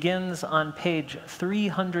 which begins on page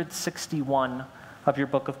 361 of your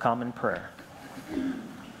Book of Common Prayer.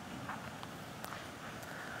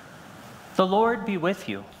 The Lord be with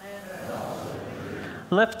you.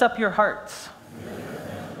 Lift up your hearts.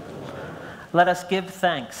 Let us give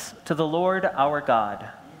thanks to the Lord our God.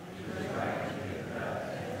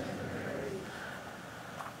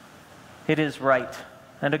 It is right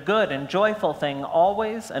and a good and joyful thing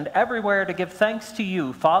always and everywhere to give thanks to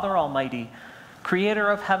you, Father Almighty, Creator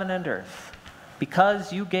of heaven and earth,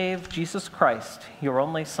 because you gave Jesus Christ, your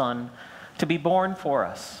only Son, to be born for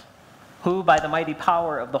us, who by the mighty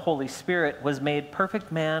power of the Holy Spirit was made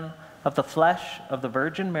perfect man of the flesh of the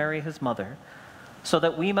Virgin Mary, his mother, so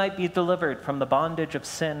that we might be delivered from the bondage of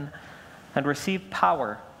sin and receive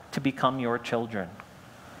power to become your children.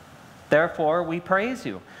 Therefore, we praise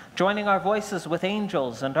you, joining our voices with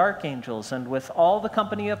angels and archangels and with all the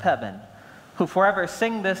company of heaven, who forever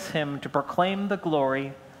sing this hymn to proclaim the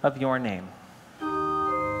glory of your name.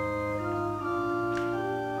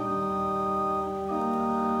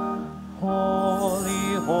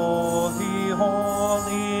 Holy, holy,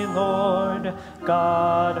 holy Lord,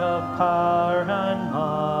 God of power and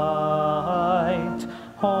might.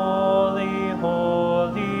 Holy,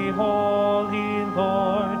 holy, holy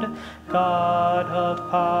Lord, God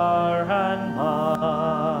of power and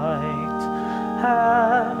might.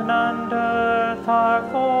 Heaven and earth are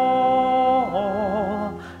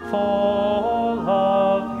full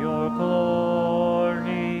of your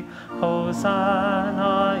glory.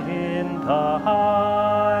 Hosanna in the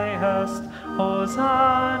highest.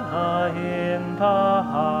 Hosanna in the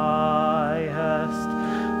highest.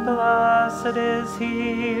 Blessed is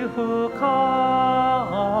he who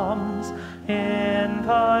comes in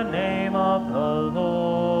the name of the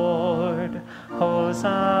Lord.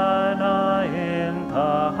 Hosanna in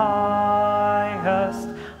the highest.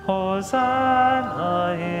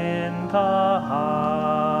 Hosanna in the highest.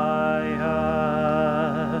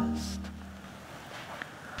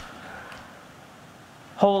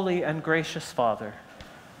 Holy and gracious Father,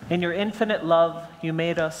 in your infinite love, you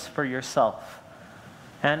made us for yourself.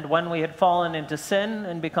 And when we had fallen into sin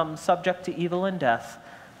and become subject to evil and death,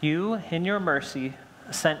 you, in your mercy,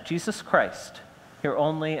 sent Jesus Christ, your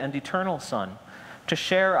only and eternal Son, to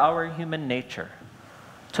share our human nature,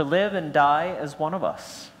 to live and die as one of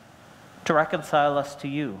us, to reconcile us to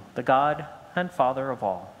you, the God and Father of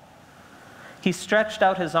all. He stretched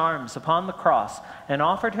out his arms upon the cross and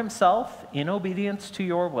offered himself, in obedience to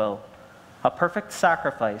your will, a perfect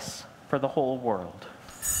sacrifice for the whole world.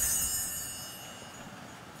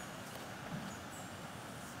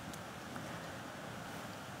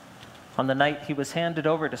 On the night he was handed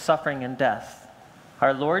over to suffering and death,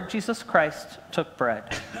 our Lord Jesus Christ took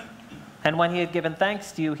bread. And when he had given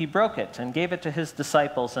thanks to you, he broke it and gave it to his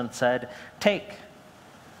disciples and said, "Take,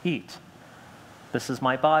 eat. This is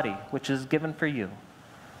my body, which is given for you.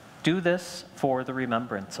 Do this for the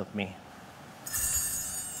remembrance of me."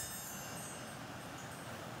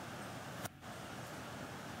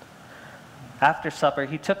 After supper,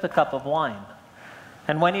 he took the cup of wine.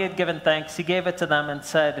 And when he had given thanks, he gave it to them and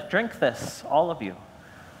said, "Drink this, all of you.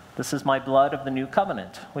 This is my blood of the new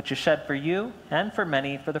covenant, which is shed for you and for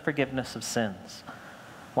many for the forgiveness of sins.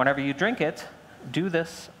 Whenever you drink it, do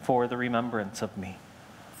this for the remembrance of me."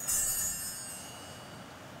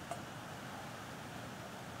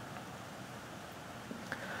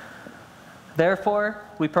 Therefore,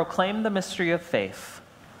 we proclaim the mystery of faith.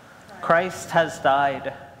 Christ has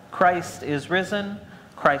died. Christ is risen.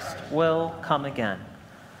 Christ will come again.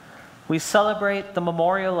 We celebrate the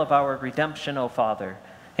memorial of our redemption, O Father,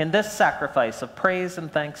 in this sacrifice of praise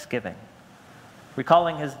and thanksgiving.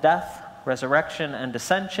 Recalling his death, resurrection, and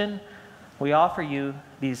ascension, we offer you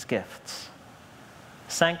these gifts.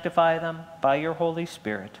 Sanctify them by your Holy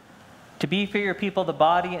Spirit, to be for your people the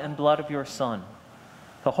body and blood of your Son,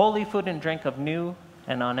 the holy food and drink of new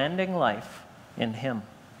and unending life in him.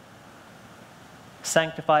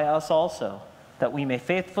 Sanctify us also, that we may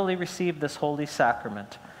faithfully receive this holy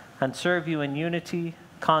sacrament and serve you in unity,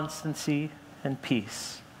 constancy, and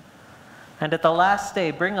peace. and at the last day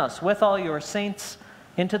bring us with all your saints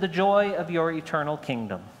into the joy of your eternal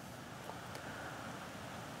kingdom.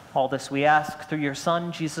 All this we ask through your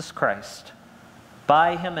Son, Jesus Christ.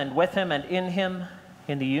 By him and with him and in him,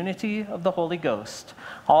 in the unity of the Holy Ghost,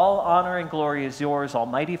 all honor and glory is yours,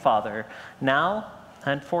 Almighty Father, now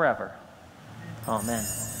and forever. Amen.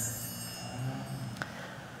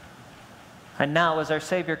 And now, as our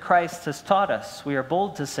Savior Christ has taught us, we are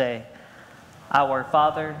bold to say, Our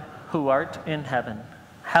Father, who art in heaven,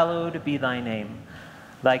 hallowed be thy name.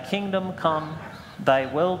 Thy kingdom come, thy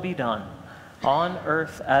will be done, on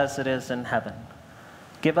earth as it is in heaven.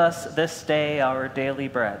 Give us this day our daily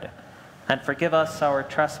bread, and forgive us our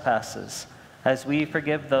trespasses, as we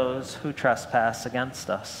forgive those who trespass against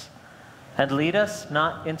us. And lead us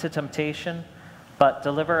not into temptation, but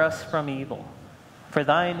deliver us from evil. For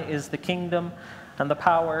thine is the kingdom, and the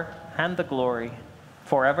power, and the glory,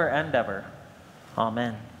 forever and ever.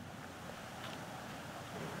 Amen.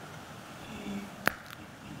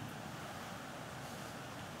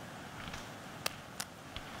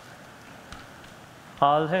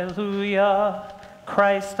 Alleluia.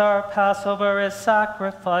 Christ our Passover is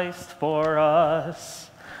sacrificed for us.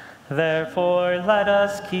 Therefore let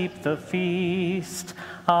us keep the feast.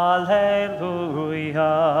 Alleluia.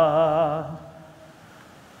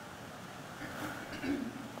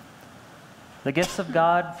 The gifts of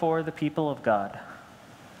God for the people of God.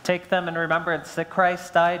 Take them in remembrance that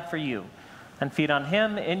Christ died for you, and feed on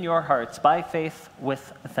him in your hearts by faith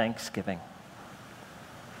with thanksgiving.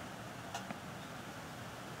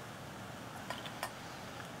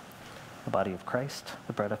 The body of Christ,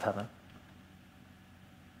 the bread of heaven.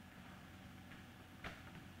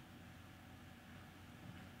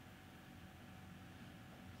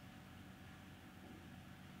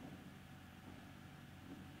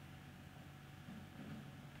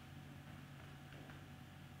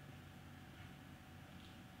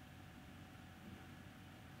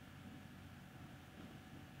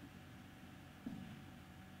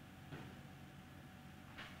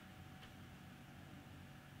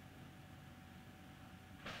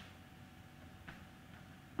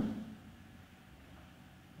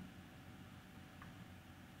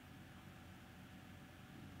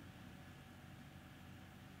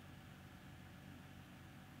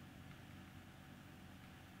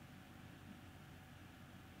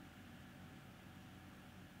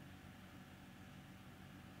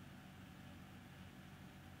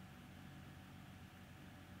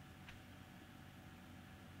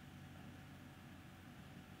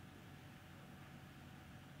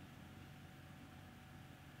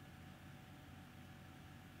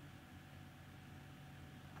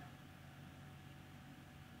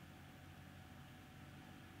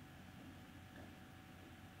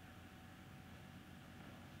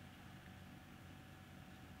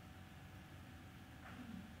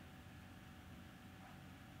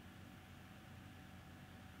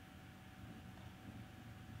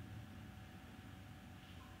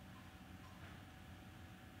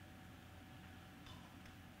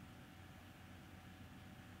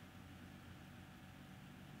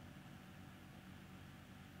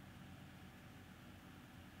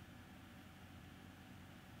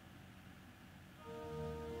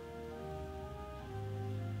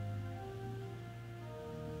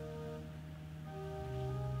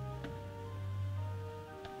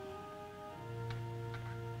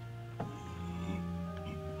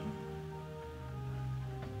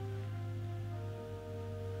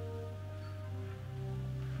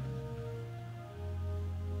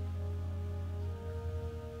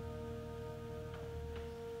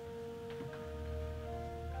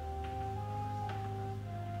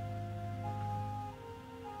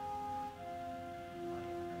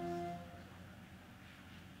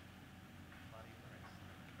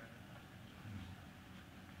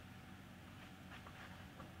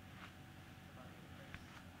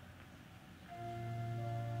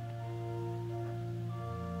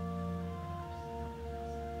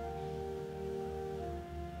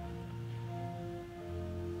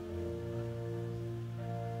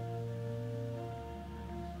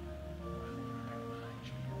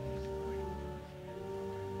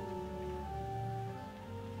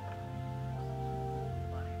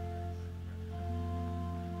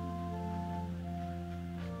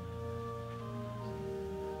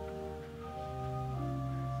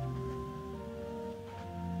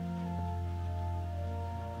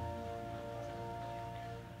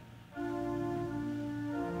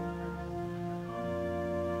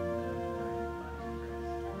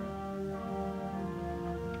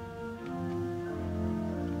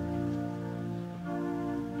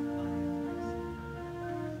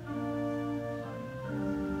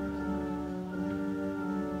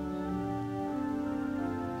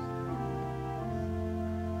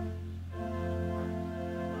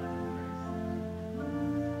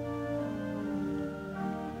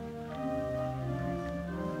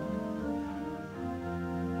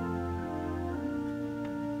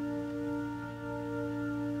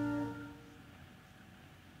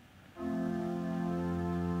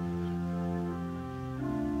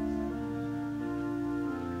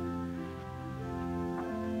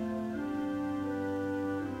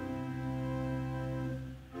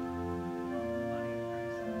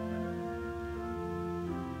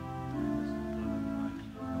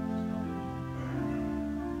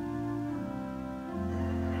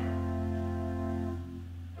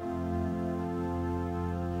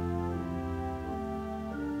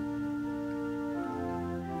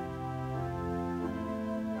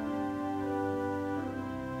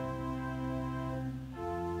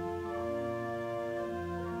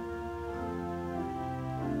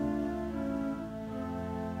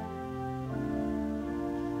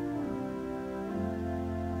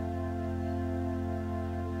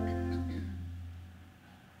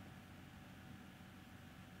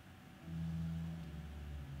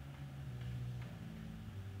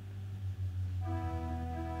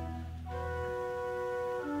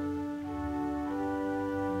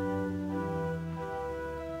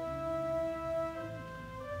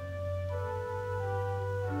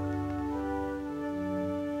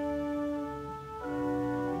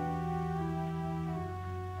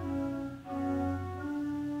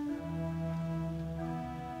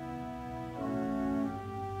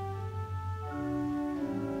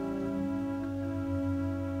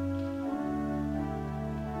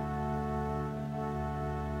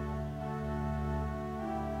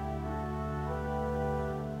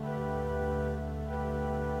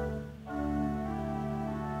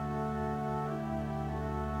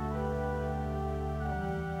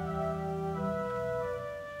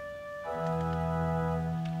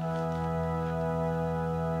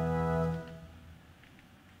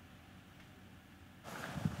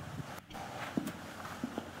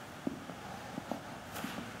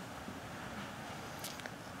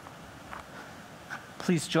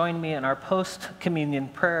 Please join me in our post-communion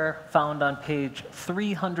prayer found on page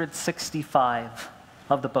 365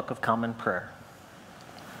 of the Book of Common Prayer.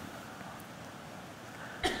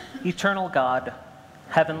 Eternal God,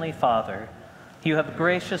 Heavenly Father, you have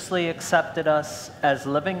graciously accepted us as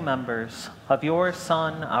living members of your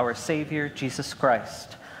Son, our Savior, Jesus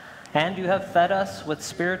Christ, and you have fed us with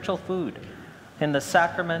spiritual food in the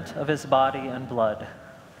sacrament of his body and blood.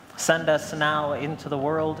 Send us now into the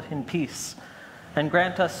world in peace, and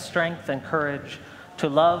grant us strength and courage to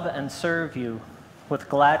love and serve you with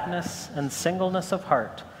gladness and singleness of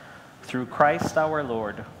heart, through Christ our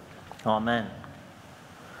Lord. Amen.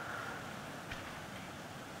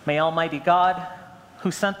 May Almighty God,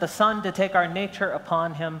 who sent the Son to take our nature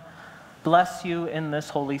upon him, bless you in this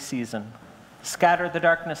holy season. Scatter the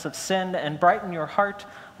darkness of sin and brighten your heart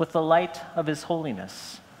with the light of his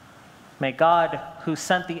holiness. May God, who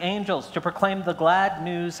sent the angels to proclaim the glad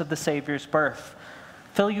news of the Savior's birth,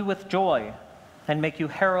 fill you with joy and make you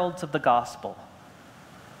heralds of the gospel.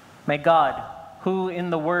 May God, who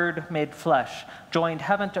in the Word made flesh, joined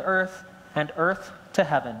heaven to earth and earth to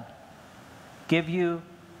heaven, give you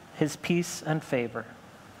his peace and favor.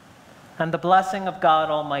 And the blessing of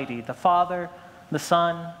God Almighty, the Father, the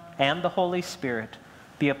Son, and the Holy Spirit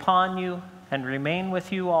be upon you and remain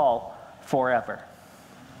with you all forever.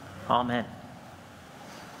 Amen.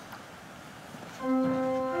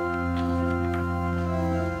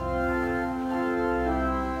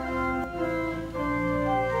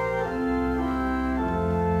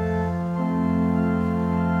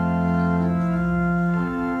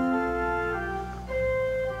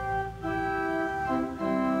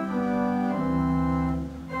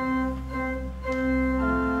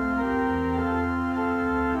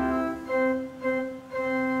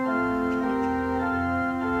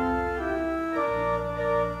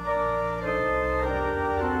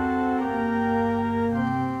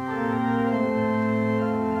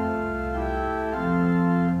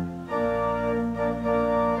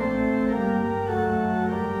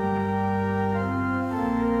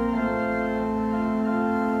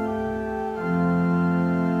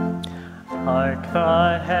 Hark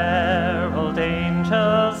the herald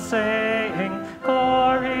angels saying,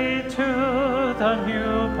 glory to the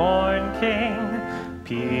newborn King.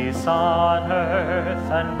 Peace on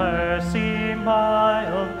earth and mercy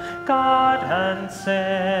mild, God and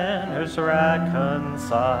sinners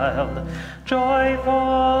reconciled. Joyful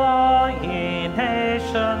all ye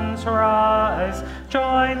nations rise,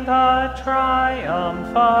 join the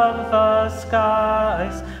triumph of the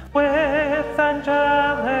skies. With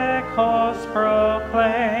angelic hosts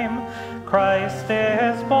proclaim, Christ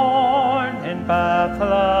is born in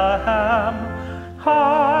Bethlehem.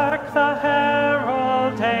 Hark the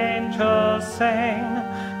herald angels sing,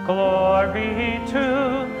 glory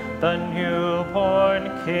to the newborn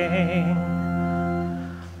King.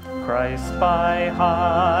 Christ by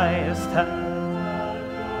highest heaven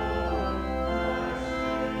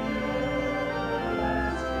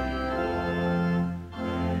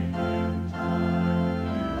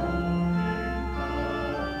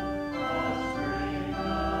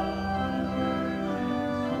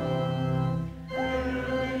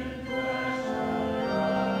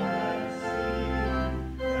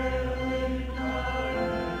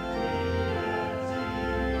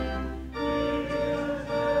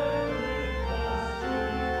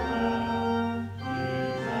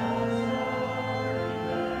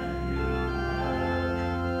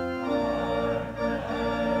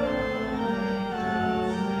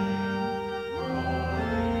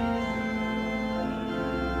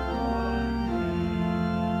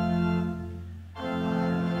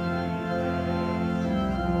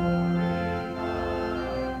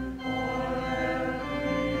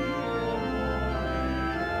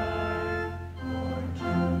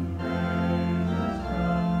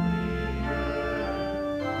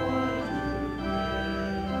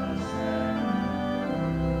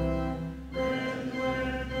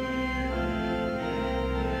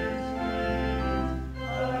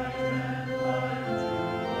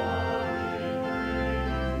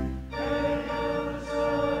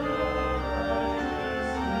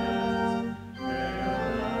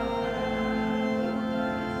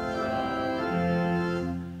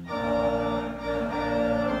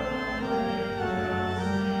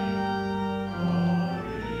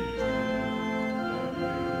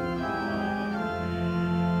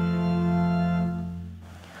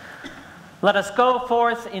Let us go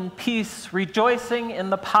forth in peace, rejoicing in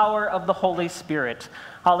the power of the Holy Spirit.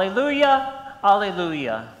 Alleluia,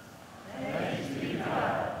 alleluia. Amen.